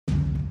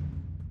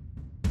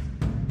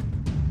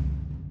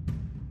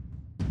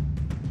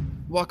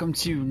Welcome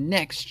to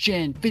Next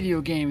Gen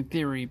Video Game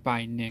Theory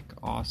by Nick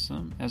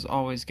Awesome. As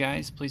always,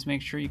 guys, please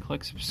make sure you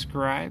click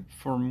subscribe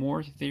for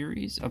more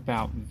theories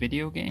about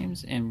video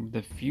games and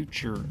the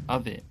future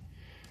of it.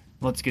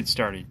 Let's get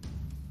started.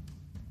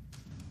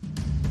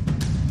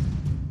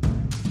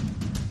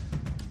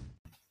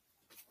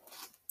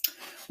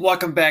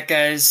 Welcome back,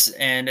 guys,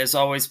 and as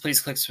always, please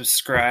click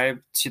subscribe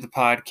to the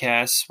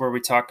podcast where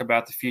we talk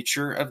about the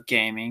future of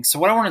gaming. So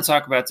what I want to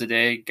talk about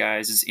today,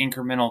 guys, is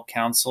incremental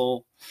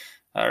console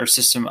or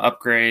system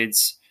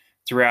upgrades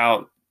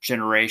throughout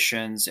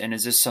generations, and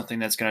is this something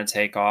that's going to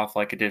take off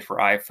like it did for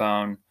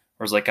iPhone,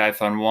 or is like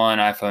iPhone 1,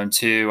 iPhone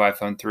 2,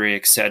 iPhone 3,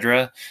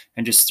 etc.,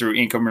 and just through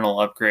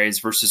incremental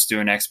upgrades versus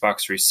doing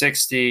Xbox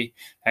 360,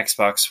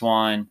 Xbox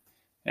One,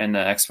 and the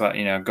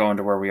Xbox, going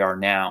to where we are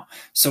now.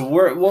 So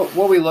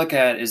what we look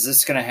at is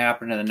this going to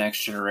happen in the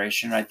next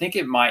generation? I think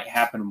it might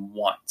happen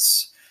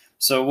once.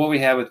 So what we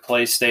had with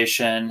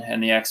PlayStation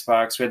and the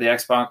Xbox, we had the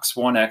Xbox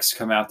One X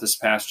come out this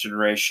past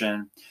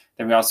generation.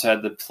 Then we also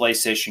had the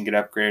PlayStation get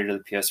upgraded to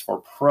the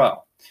PS4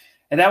 Pro.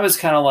 And that was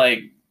kind of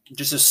like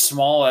just a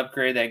small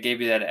upgrade that gave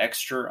you that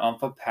extra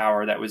oomph of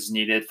power that was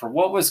needed for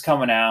what was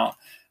coming out.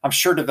 I'm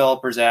sure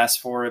developers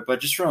asked for it, but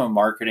just from a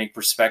marketing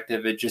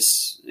perspective,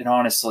 it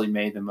honestly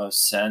made the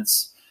most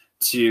sense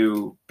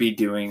to be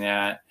doing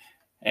that.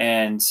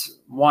 And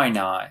why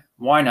not?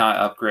 Why not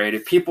upgrade?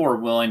 If people are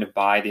willing to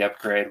buy the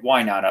upgrade,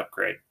 why not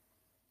upgrade?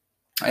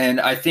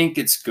 And I think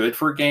it's good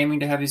for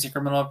gaming to have these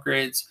incremental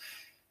upgrades.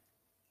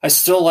 I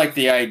still like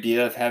the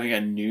idea of having a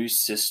new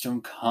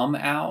system come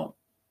out,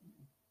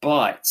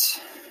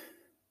 but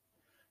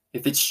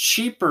if it's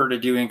cheaper to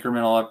do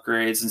incremental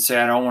upgrades and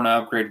say I don't want to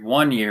upgrade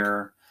 1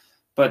 year,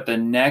 but the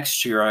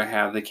next year I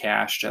have the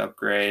cash to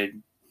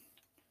upgrade,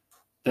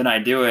 then I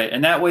do it.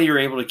 And that way you're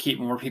able to keep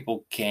more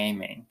people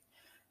gaming.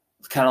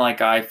 It's kind of like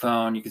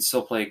iPhone. You can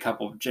still play a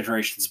couple of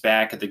generations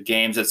back at the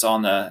games that's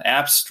on the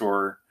App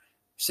Store.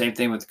 Same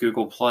thing with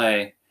Google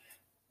Play.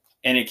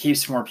 And it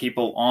keeps more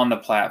people on the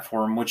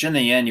platform, which in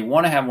the end, you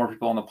want to have more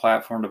people on the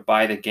platform to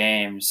buy the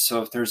games.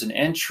 So if there's an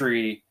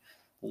entry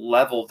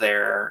level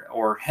there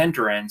or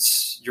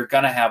hindrance, you're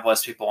going to have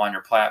less people on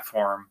your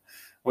platform,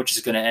 which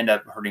is going to end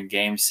up hurting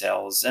game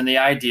sales. And the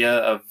idea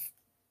of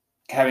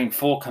having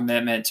full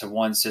commitment to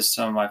one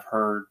system, I've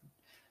heard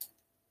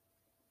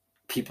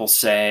people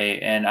say,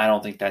 and I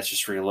don't think that's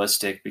just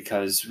realistic,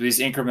 because these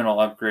incremental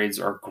upgrades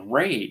are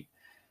great.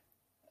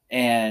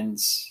 And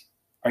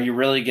are you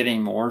really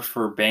getting more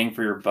for bang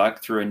for your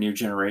buck through a new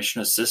generation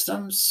of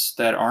systems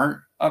that aren't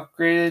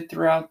upgraded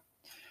throughout?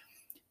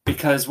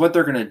 Because what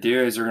they're going to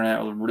do is they're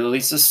going to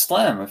release a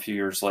Slim a few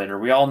years later.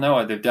 We all know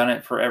it. They've done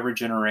it for every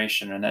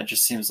generation, and that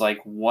just seems like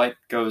what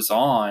goes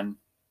on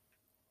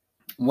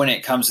when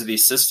it comes to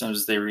these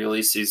systems. They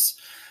release these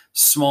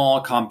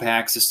small,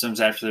 compact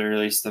systems after they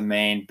release the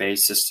main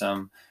base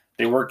system.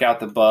 They work out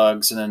the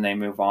bugs, and then they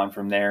move on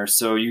from there.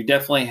 So you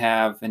definitely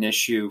have an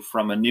issue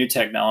from a new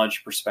technology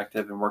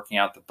perspective in working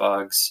out the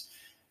bugs.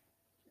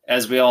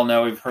 As we all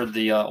know, we've heard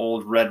the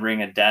old red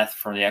ring of death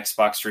from the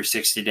Xbox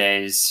 360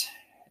 days.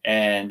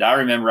 And I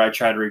remember I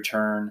tried to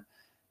return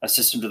a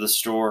system to the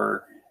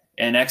store,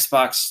 and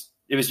Xbox,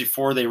 it was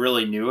before they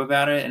really knew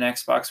about it, and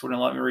Xbox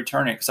wouldn't let me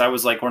return it because I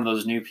was like one of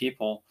those new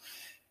people.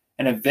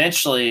 And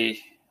eventually,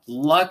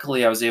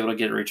 luckily, I was able to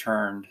get it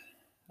returned.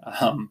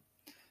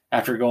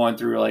 After going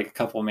through like a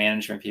couple of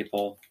management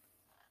people.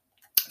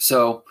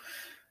 So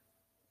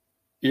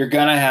you're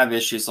going to have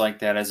issues like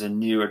that as a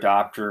new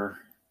adopter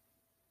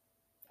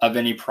of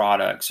any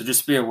product. So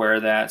just be aware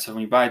of that. So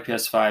when you buy a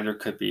PS5, there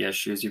could be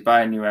issues. You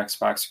buy a new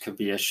Xbox, there could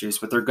be issues,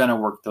 but they're going to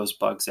work those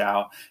bugs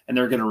out, and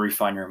they're going to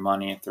refund your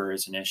money if there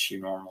is an issue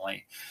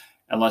normally,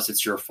 unless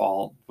it's your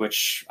fault,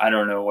 which I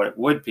don't know what it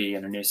would be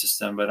in a new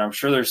system, but I'm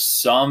sure there's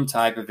some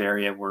type of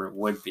area where it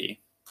would be.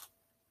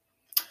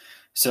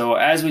 So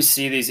as we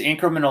see these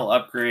incremental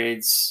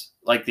upgrades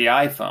like the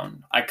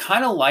iPhone, I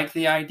kind of like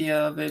the idea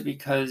of it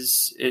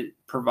because it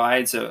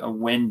provides a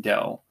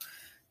window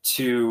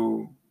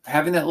to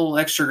having that little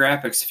extra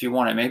graphics if you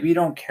want it. Maybe you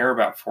don't care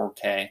about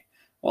 4K.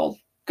 Well,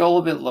 go a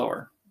little bit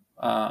lower.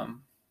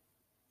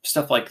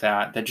 Stuff like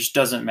that just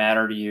doesn't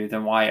matter to you,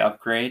 then why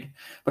upgrade?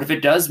 But if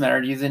it does matter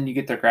to you, then you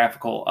get the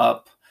graphical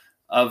up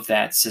of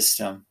that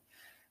system.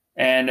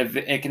 And if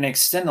it can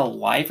extend the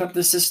life of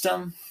the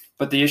system.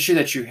 But the issue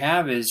that you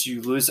have is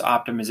you lose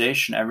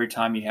optimization every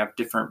time you have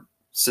different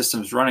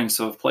systems running.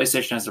 So if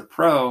PlayStation has a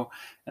Pro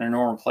and a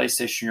normal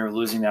PlayStation, you're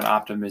losing that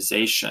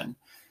optimization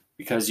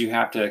because you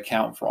have to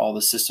account for all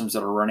the systems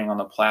that are running on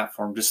the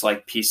platform, just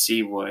like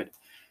PC would.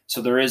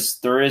 So there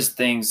is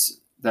things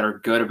that are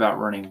good about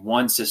running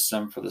one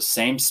system for the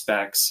same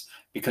specs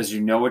because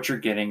you know what you're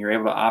getting. You're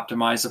able to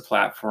optimize the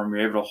platform.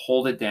 You're able to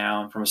hold it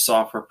down from a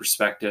software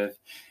perspective,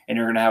 and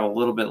you're going to have a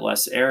little bit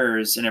less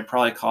errors, and it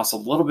probably costs a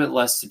little bit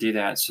less to do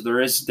that. So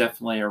there is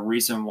definitely a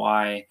reason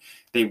why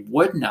they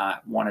would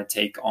not want to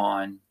take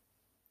on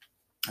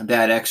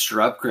that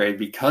extra upgrade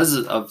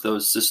because of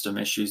those system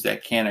issues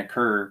that can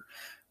occur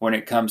when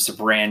it comes to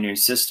brand new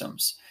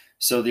systems.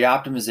 So the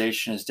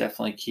optimization is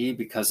definitely key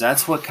because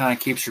that's what kind of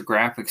keeps your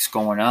graphics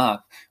going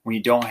up when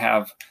you don't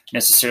have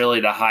necessarily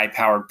the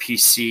high-powered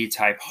PC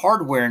type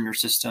hardware in your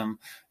system.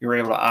 You're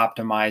able to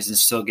optimize and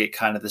still get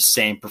kind of the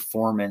same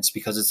performance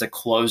because it's a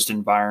closed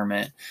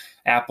environment.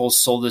 Apple's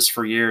sold this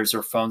for years.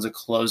 Their phone's a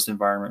closed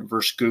environment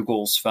versus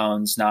Google's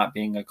phones not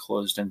being a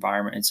closed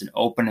environment. It's an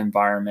open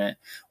environment,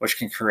 which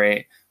can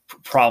create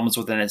problems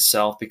within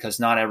itself because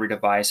not every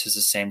device has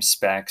the same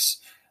specs.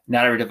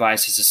 Not every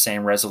device has the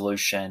same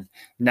resolution.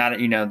 Not,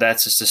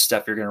 that's just the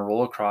stuff you're going to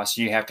roll across.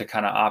 You have to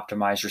kind of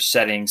optimize your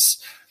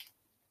settings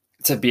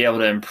to be able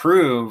to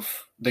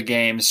improve the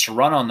games to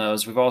run on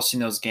those. We've all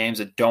seen those games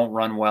that don't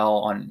run well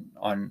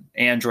on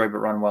Android but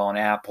run well on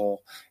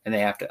Apple, and they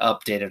have to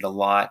update it a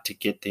lot to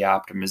get the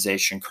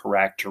optimization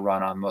correct to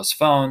run on most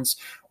phones.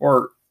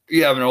 Or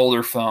you have an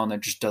older phone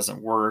that just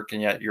doesn't work,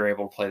 and yet you're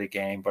able to play the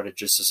game, but it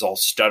just is all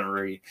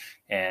stuttery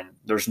and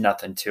there's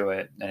nothing to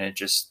it, and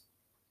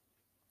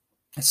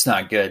it's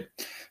not good.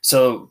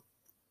 So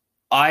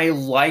I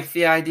like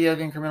the idea of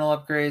incremental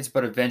upgrades,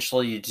 but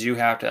eventually you do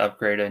have to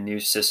upgrade a new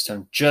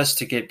system just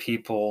to get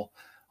people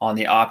on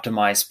the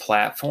optimized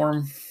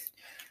platform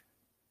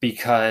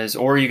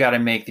or you got to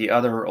make the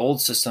other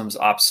old systems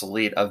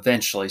obsolete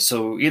eventually.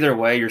 So either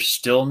way, you're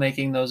still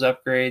making those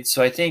upgrades.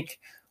 So I think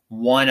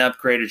one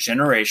upgrade a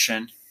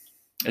generation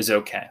is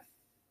okay.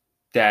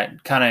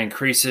 That kind of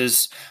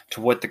increases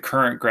to what the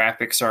current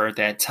graphics are at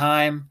that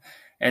time.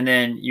 And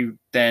then you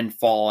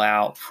fall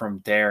out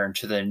from there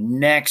into the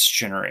next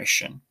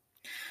generation.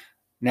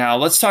 Now,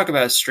 let's talk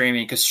about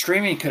streaming because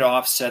streaming could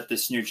offset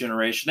this new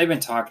generation. They've been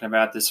talking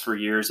about this for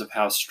years of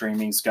how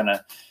streaming is going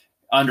to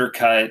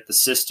undercut the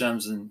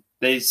systems. And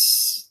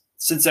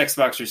since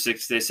Xbox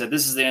 360, they said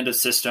this is the end of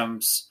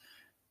systems.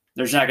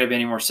 There's not going to be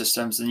any more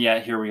systems. And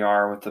yet here we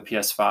are with the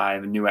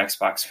PS5, a new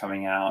Xbox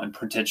coming out, and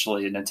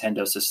potentially a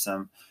Nintendo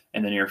system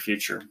in the near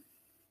future.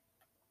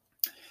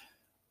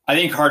 I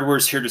think hardware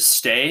is here to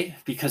stay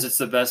because it's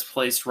the best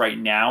place right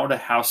now to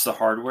house the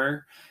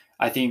hardware.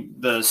 I think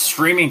the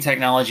streaming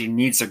technology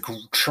needs to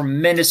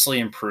tremendously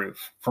improve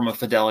from a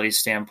fidelity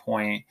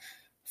standpoint,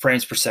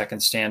 frames per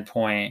second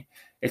standpoint.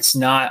 It's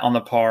not on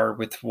the par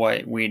with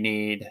what we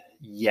need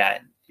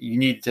yet. You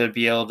need to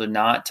be able to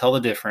not tell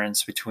the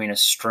difference between a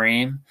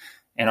stream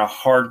and a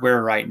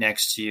hardware right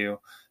next to you.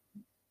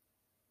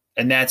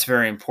 And that's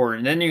very important.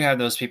 And then you have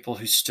those people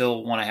who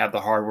still want to have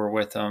the hardware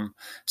with them.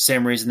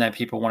 Same reason that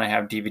people want to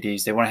have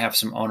DVDs. They want to have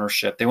some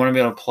ownership. They want to be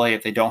able to play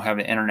if they don't have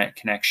an internet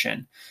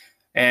connection.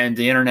 And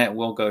the internet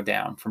will go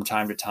down from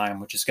time to time,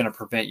 which is going to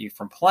prevent you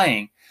from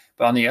playing.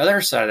 But on the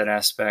other side of that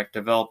aspect,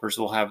 developers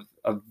will have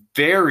a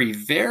very,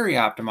 very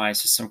optimized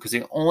system because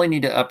they only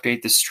need to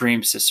update the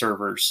stream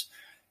servers.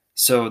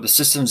 So the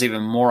system's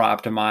even more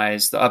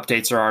optimized. The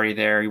updates are already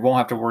there. You won't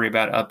have to worry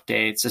about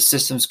updates. The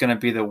system's going to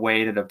be the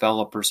way the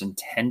developers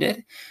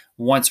intended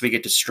once we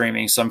get to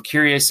streaming. So I'm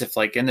curious if,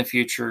 in the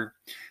future,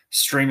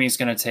 streaming is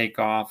going to take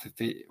off,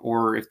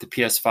 or if the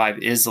PS5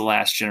 is the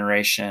last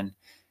generation.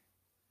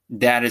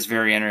 That is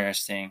very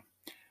interesting.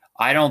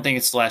 I don't think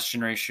it's the last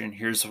generation.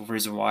 Here's the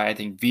reason why. I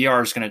think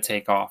VR is going to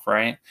take off,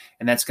 right?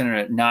 And that's going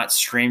to not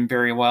stream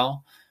very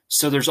well.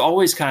 So there's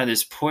always kind of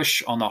this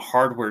push on the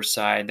hardware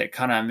side that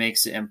kind of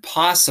makes it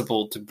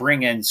impossible to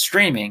bring in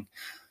streaming.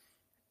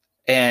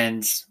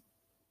 And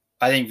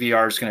I think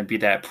VR is going to be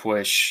that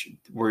push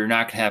where you're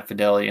not going to have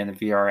fidelity in the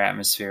VR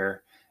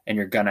atmosphere and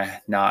you're going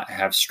to not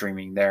have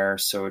streaming there.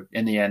 So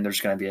in the end,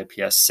 there's going to be a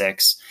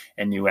PS6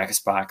 and new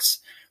Xbox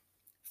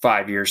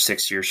 5 years,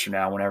 6 years from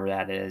now, whenever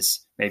that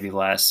is, maybe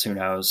less, who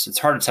knows? It's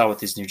hard to tell with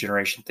these new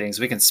generation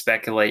things. We can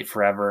speculate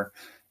forever.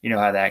 You know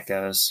how that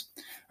goes.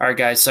 All right,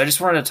 guys. So I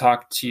just wanted to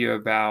talk to you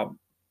about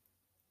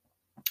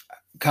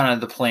kind of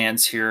the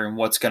plans here and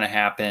what's going to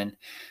happen.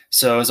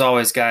 So as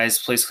always, guys,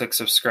 please click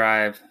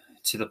subscribe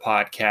to the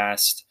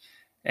podcast,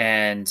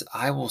 and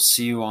I will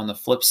see you on the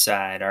flip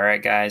side. All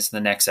right, guys, in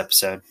the next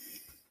episode.